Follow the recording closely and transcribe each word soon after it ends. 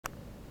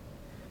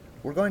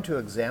We're going to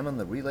examine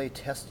the relay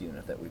test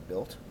unit that we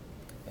built,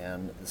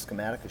 and the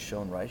schematic is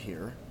shown right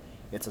here.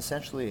 It's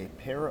essentially a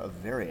pair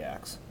of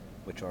Variacs,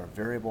 which are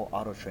variable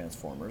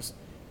autotransformers,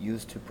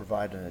 used to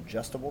provide an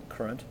adjustable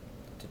current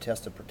to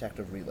test a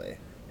protective relay,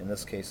 in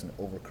this case an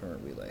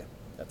overcurrent relay.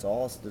 That's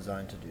all it's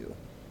designed to do.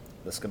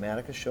 The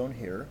schematic is shown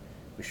here.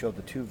 We showed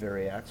the two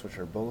Variacs, which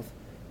are both,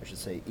 I should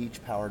say,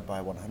 each powered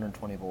by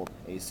 120 volt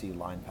AC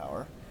line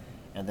power,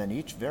 and then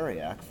each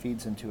Variac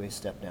feeds into a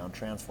step-down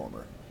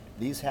transformer.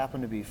 These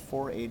happen to be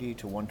 480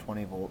 to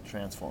 120 volt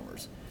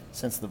transformers.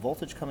 Since the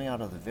voltage coming out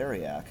of the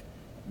Variac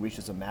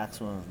reaches a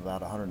maximum of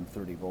about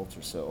 130 volts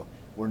or so,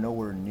 we're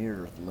nowhere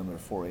near the limit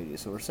of 480.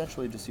 So we're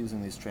essentially just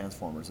using these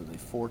transformers as a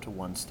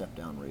 4-to-1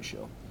 step-down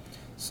ratio.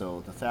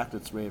 So the fact that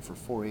it's rated for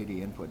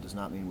 480 input does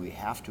not mean we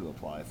have to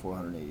apply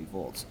 480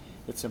 volts.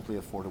 It's simply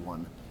a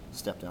 4-to-1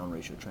 step-down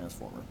ratio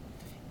transformer.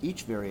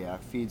 Each Variac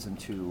feeds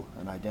into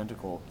an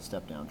identical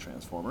step-down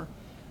transformer.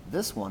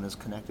 This one is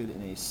connected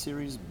in a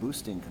series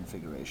boosting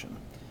configuration.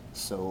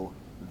 So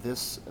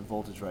this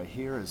voltage right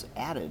here is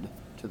added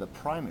to the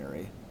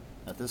primary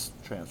that this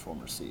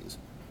transformer sees.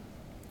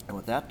 And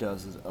what that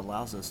does is it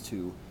allows us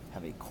to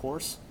have a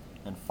coarse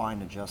and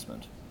fine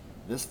adjustment.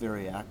 This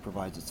Variac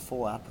provides its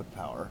full output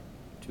power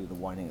to the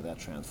winding of that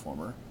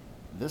transformer.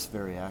 This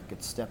Variac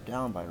gets stepped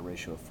down by a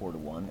ratio of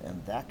 4-to-1,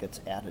 and that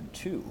gets added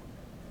to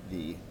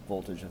the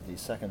voltage of the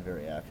second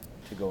Variac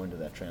to go into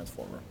that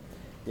transformer.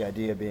 The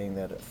idea being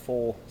that a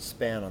full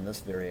span on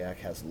this Variac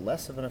has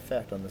less of an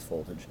effect on this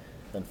voltage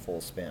than full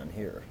span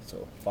here.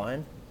 So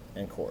fine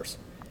and coarse.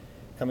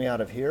 Coming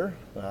out of here,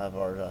 we have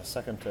our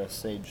second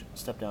stage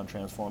step-down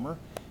transformer.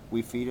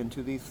 We feed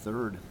into the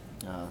third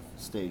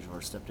stage of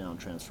our step-down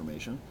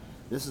transformation.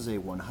 This is a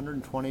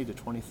 120 to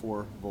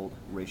 24 volt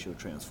ratio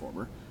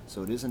transformer,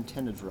 so it is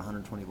intended for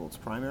 120 volts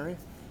primary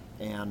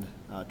and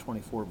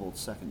 24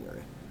 volts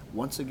secondary.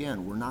 Once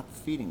again, we're not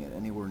feeding it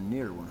anywhere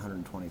near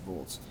 120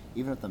 volts.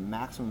 Even at the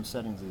maximum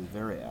settings of these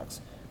Variacs,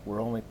 we're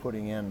only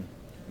putting in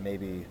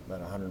maybe about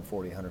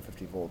 140,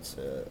 150 volts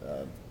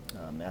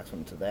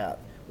maximum to that,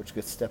 which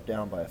gets stepped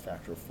down by a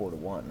factor of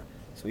 4-to-1.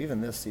 So even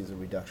this sees a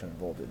reduction in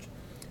voltage.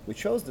 We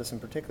chose this in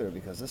particular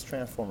because this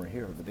transformer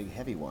here, the big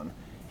heavy one,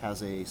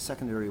 has a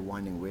secondary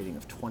winding rating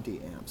of 20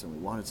 amps, and we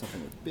wanted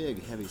something with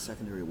big, heavy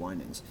secondary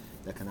windings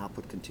that can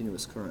output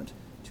continuous current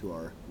to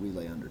our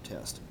relay under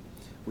test.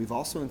 We've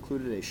also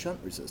included a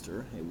shunt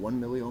resistor, a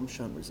 1 milliohm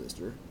shunt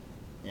resistor,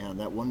 and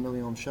that 1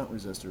 milliohm shunt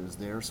resistor is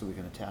there so we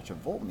can attach a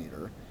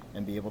voltmeter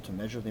and be able to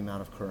measure the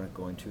amount of current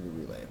going to the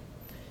relay.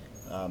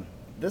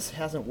 This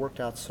hasn't worked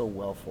out so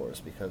well for us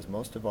because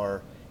most of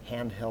our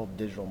handheld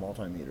digital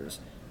multimeters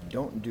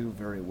don't do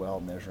very well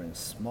measuring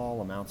small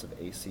amounts of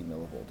AC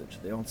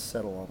millivoltage. They don't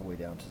settle all the way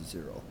down to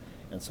zero,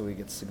 and so we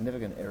get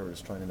significant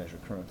errors trying to measure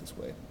current this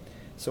way.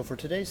 So for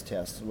today's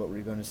test, what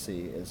we're going to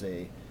see is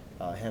a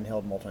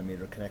handheld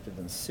multimeter connected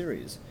in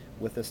series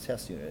with this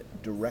test unit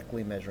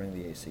directly measuring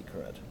the AC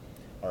current.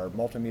 Our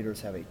multimeters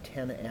have a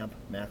 10 amp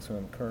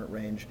maximum current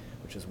range,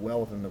 which is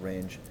well within the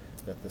range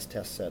that this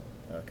test set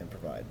can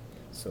provide.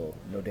 So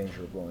no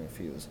danger of blowing a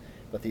fuse.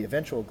 But the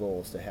eventual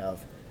goal is to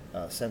have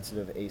a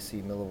sensitive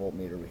AC millivolt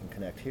meter we can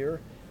connect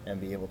here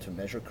and be able to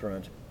measure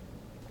current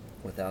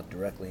without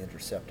directly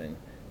intercepting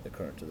the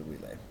current to the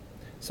relay.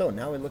 So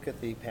now we look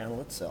at the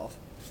panel itself,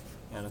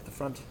 and at the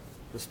front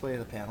display of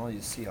the panel you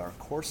see our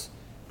coarse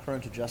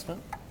current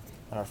adjustment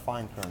and our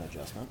fine current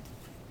adjustment.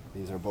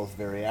 These are both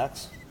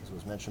Variacs, as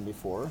was mentioned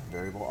before,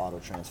 variable auto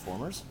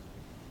transformers.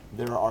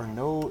 There are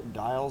no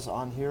dials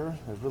on here.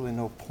 There's really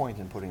no point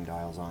in putting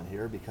dials on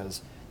here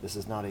because this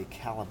is not a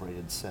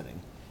calibrated setting.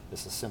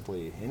 This is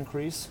simply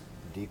increase,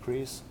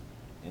 decrease,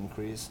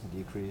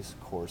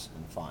 coarse,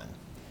 and fine.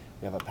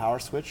 We have a power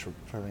switch for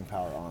turning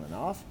power on and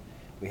off.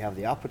 We have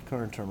the output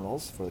current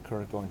terminals for the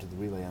current going to the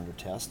relay under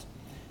test.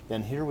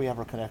 Then here we have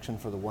our connection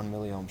for the 1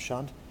 milliohm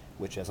shunt,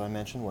 which, as I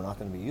mentioned, we're not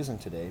going to be using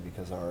today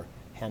because our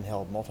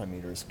handheld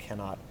multimeters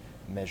cannot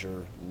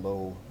measure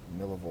low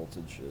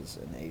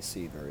millivoltages in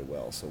AC very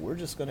well. So we're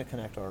just going to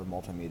connect our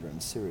multimeter in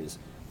series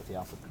with the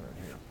output current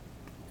here.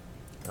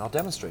 And I'll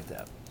demonstrate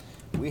that.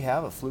 We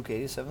have a Fluke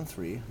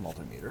 87.3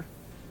 multimeter,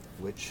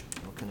 which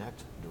will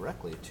connect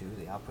directly to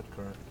the output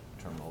current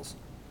terminals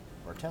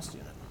of our test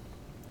unit.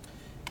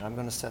 And I'm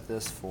going to set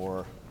this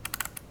for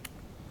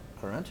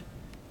current.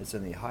 It's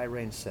in the high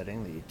range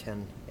setting, the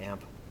 10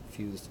 amp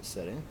fused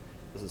setting.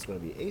 This is going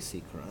to be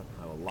AC current.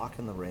 I will lock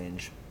in the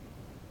range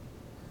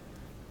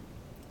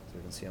so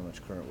we can see how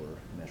much current we're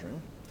measuring,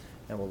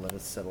 and we'll let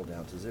it settle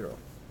down to zero.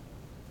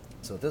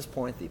 So at this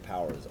point the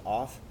power is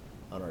off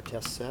on our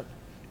test set.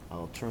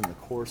 I'll turn the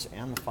coarse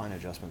and the fine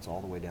adjustments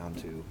all the way down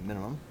to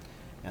minimum,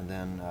 and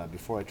then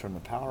before I turn the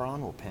power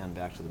on, we'll pan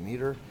back to the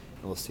meter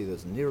and we'll see that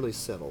it's nearly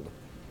settled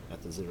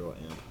at the 0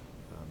 amp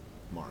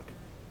mark.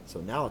 So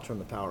now I'll turn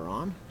the power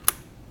on.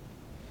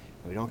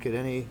 We don't get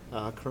any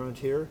current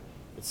here.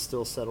 It's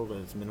still settled at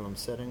its minimum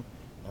setting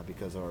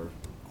because our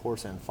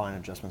coarse and fine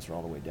adjustments are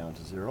all the way down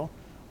to 0.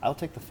 I'll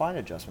take the fine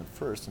adjustment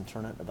first and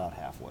turn it about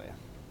halfway.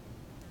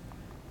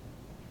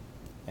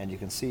 And you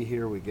can see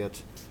here we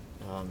get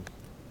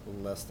a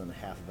little less than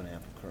half of an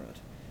amp of current.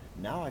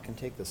 Now I can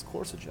take this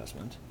course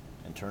adjustment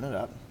and turn it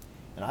up,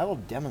 and I will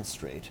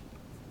demonstrate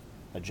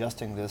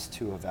adjusting this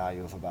to a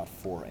value of about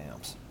 4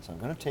 amps. So I'm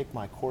going to take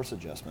my course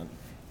adjustment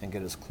and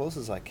get as close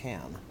as I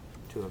can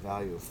to a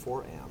value of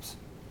 4 amps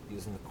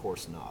using the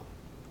course knob.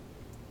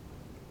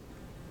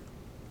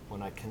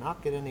 When I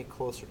cannot get any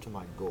closer to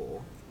my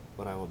goal,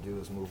 what I will do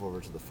is move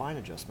over to the fine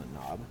adjustment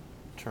knob,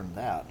 turn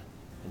that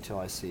until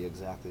I see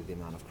exactly the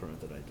amount of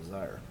current that I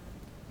desire.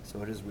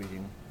 So it is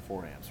reading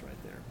 4 amps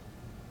right there.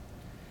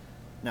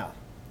 Now,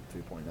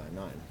 3.99,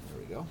 there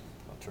we go.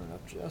 I'll turn it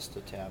up just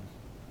a tad.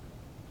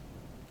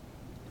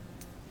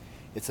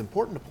 It's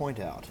important to point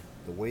out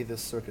the way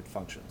this circuit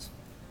functions.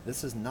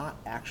 This is not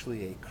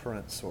actually a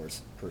current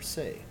source per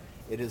se.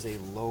 It is a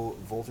low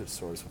voltage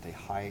source with a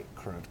high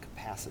current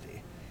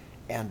capacity.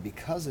 And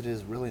because it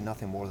is really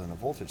nothing more than a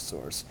voltage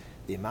source,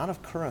 the amount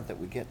of current that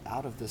we get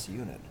out of this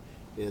unit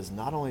is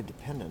not only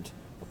dependent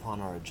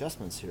upon our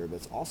adjustments here, but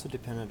it's also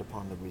dependent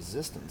upon the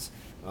resistance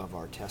of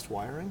our test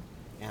wiring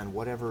and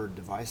whatever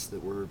device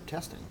that we're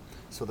testing.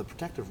 So the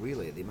protective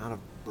relay, the amount of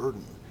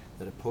burden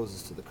that it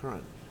poses to the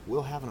current,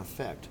 will have an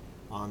effect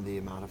on the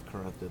amount of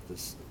current that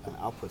this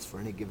outputs for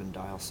any given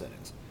dial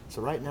settings.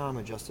 So right now I'm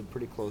adjusted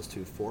pretty close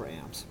to 4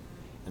 amps,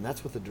 and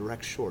that's with a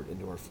direct short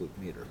into our fluke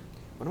meter.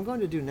 What I'm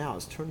going to do now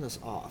is turn this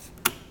off.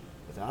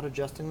 Without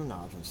adjusting the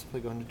knobs, I'm simply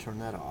going to turn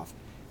that off,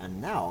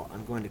 and now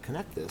I'm going to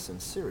connect this in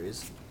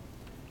series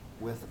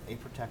with a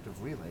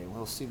protective relay, and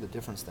we'll see the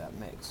difference that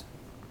makes.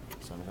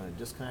 So I'm going to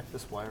disconnect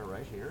this wire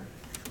right here.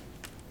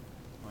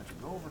 I'm going to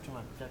go over to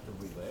my protective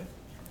relay.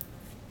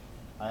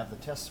 I have the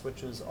test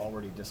switches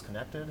already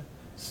disconnected,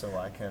 so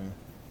I can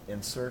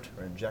insert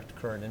or inject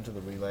current into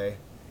the relay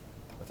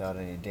without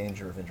any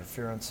danger of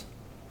interference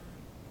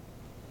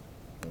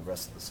with the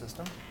rest of the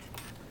system.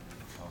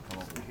 I'll come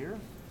over here,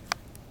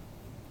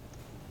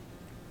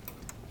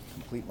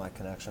 complete my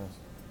connection.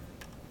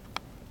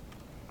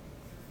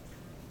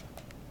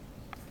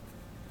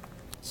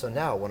 So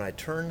now when I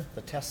turn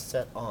the test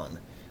set on,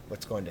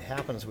 what's going to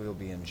happen is we will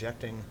be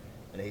injecting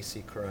an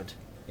AC current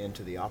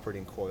into the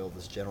operating coil of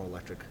this General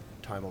Electric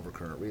time over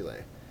current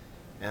relay.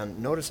 And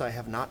notice I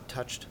have not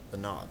touched the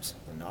knobs.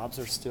 The knobs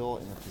are still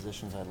in the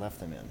positions I left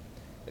them in,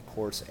 the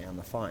coarse and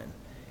the fine.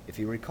 If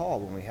you recall,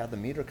 when we had the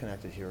meter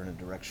connected here in a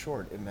direct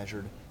short, it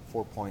measured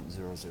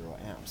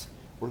 4.00 amps.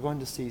 We're going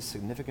to see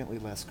significantly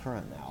less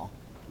current now,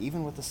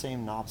 even with the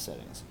same knob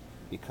settings,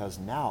 because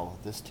now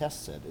this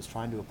test set is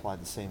trying to apply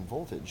the same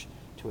voltage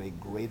to a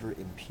greater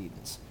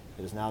impedance.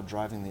 It is now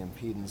driving the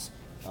impedance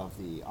of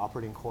the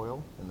operating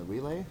coil in the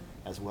relay,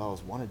 as well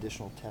as one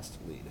additional test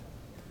lead.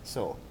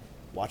 So,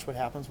 watch what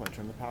happens when I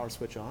turn the power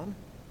switch on.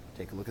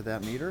 Take a look at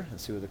that meter and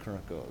see where the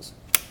current goes.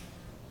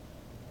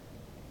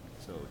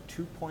 So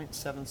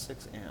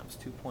 2.76 amps,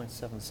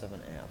 2.77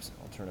 amps.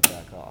 I'll turn it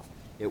back off.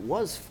 It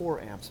was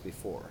 4 amps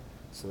before,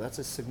 so that's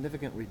a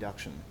significant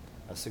reduction,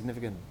 a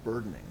significant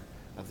burdening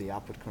of the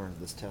output current of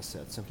this test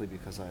set simply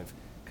because I've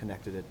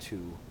connected it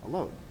to a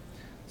load.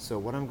 So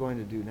what I'm going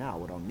to do now,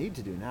 what I'll need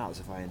to do now is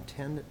if I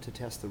intend to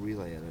test the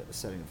relay at a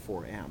setting of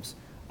 4 amps,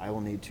 I will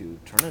need to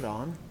turn it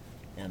on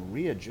and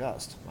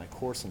readjust my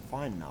coarse and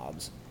fine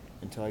knobs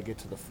until I get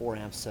to the 4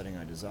 amp setting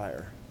I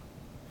desire.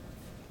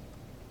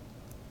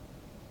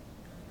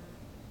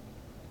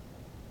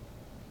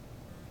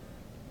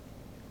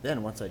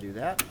 Then once I do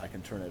that, I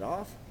can turn it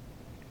off,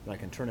 and I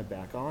can turn it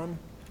back on.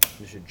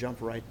 It should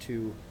jump right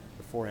to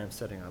the 4 amp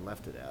setting I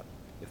left it at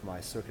if my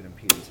circuit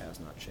impedance has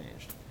not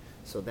changed.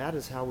 So that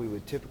is how we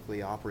would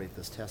typically operate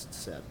this test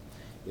set,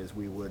 is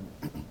we would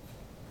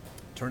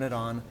turn it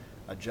on,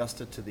 adjust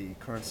it to the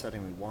current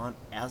setting we want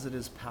as it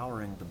is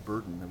powering the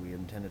burden that we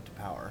intended to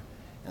power,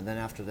 and then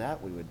after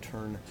that we would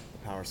turn the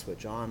power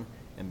switch on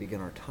and begin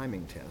our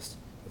timing test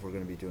if we're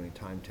going to be doing a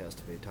time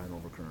test of a time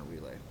over current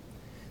relay.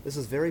 This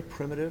is very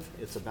primitive.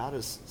 It's about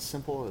as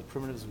simple, as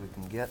primitive as we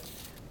can get,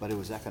 but it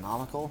was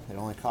economical. It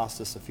only cost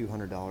us a few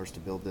 $100s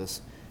to build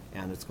this,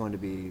 and it's going to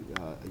be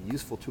a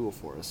useful tool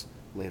for us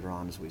later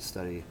on as we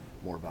study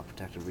more about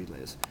protective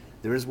relays.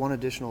 There is one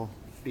additional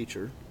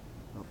feature.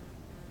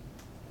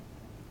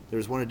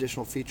 There's one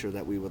additional feature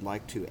that we would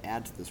like to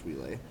add to this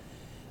relay.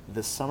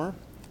 This summer,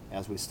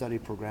 as we study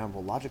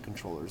programmable logic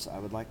controllers, I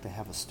would like to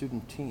have a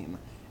student team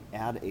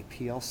add a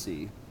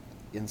PLC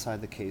inside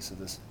the case of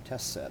this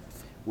test set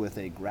with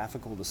a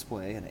graphical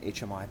display, an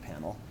HMI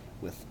panel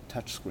with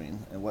touchscreen.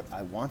 And what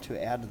I want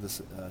to add to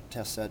this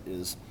test set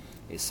is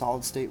a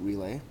solid state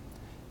relay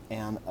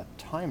and a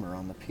timer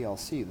on the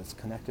PLC that's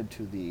connected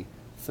to the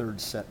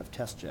 3rd set of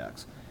test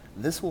jacks.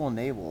 This will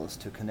enable us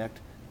to connect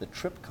the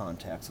trip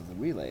contacts of the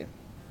relay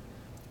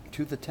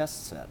to the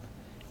test set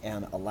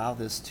and allow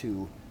this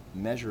to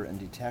measure and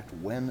detect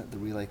when the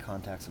relay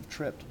contacts have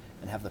tripped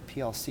and have the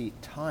PLC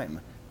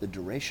time the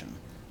duration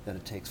that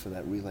it takes for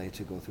that relay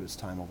to go through its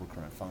time over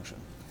current function.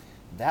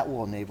 That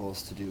will enable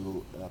us to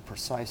do a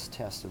precise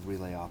test of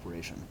relay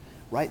operation.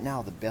 Right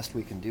now, the best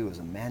we can do is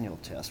a manual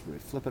test where we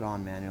flip it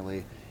on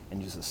manually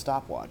and use a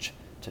stopwatch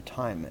to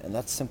time, and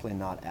that's simply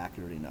not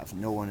accurate enough.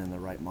 No one in their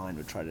right mind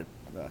would try to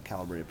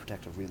calibrate a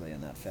protective relay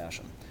in that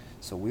fashion.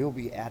 So we will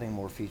be adding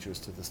more features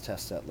to this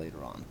test set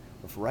later on.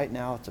 But for right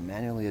now, it's a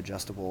manually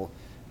adjustable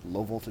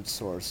low voltage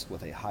source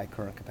with a high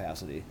current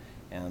capacity,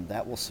 and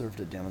that will serve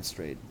to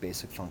demonstrate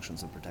basic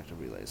functions of protective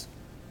relays.